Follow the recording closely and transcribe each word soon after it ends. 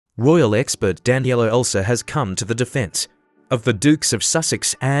Royal expert Daniela Elser has come to the defense of the Dukes of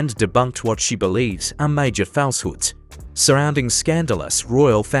Sussex and debunked what she believes are major falsehoods surrounding scandalous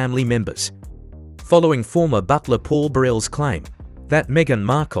royal family members. Following former butler Paul Burrell's claim that Meghan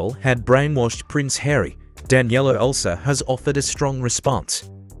Markle had brainwashed Prince Harry, Daniela Elser has offered a strong response.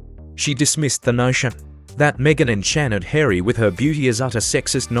 She dismissed the notion that Meghan enchanted Harry with her beauty as utter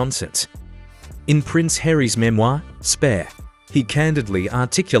sexist nonsense. In Prince Harry's memoir, Spare, he candidly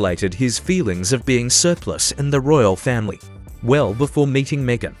articulated his feelings of being surplus in the royal family, well before meeting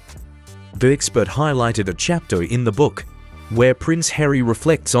Meghan. The expert highlighted a chapter in the book where Prince Harry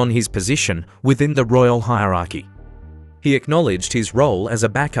reflects on his position within the royal hierarchy. He acknowledged his role as a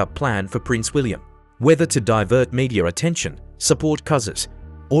backup plan for Prince William, whether to divert media attention, support causes,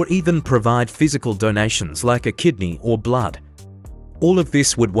 or even provide physical donations like a kidney or blood. All of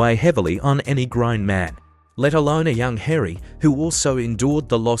this would weigh heavily on any grown man, let alone a young Harry who also endured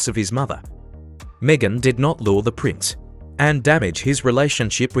the loss of his mother. Meghan did not lure the prince and damage his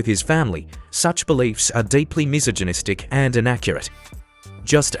relationship with his family. Such beliefs are deeply misogynistic and inaccurate.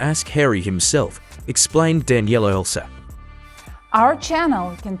 Just ask Harry himself, explained Daniela Elser. Our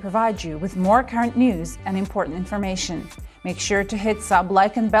channel can provide you with more current news and important information. Make sure to hit sub,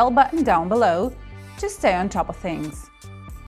 like, and bell button down below to stay on top of things.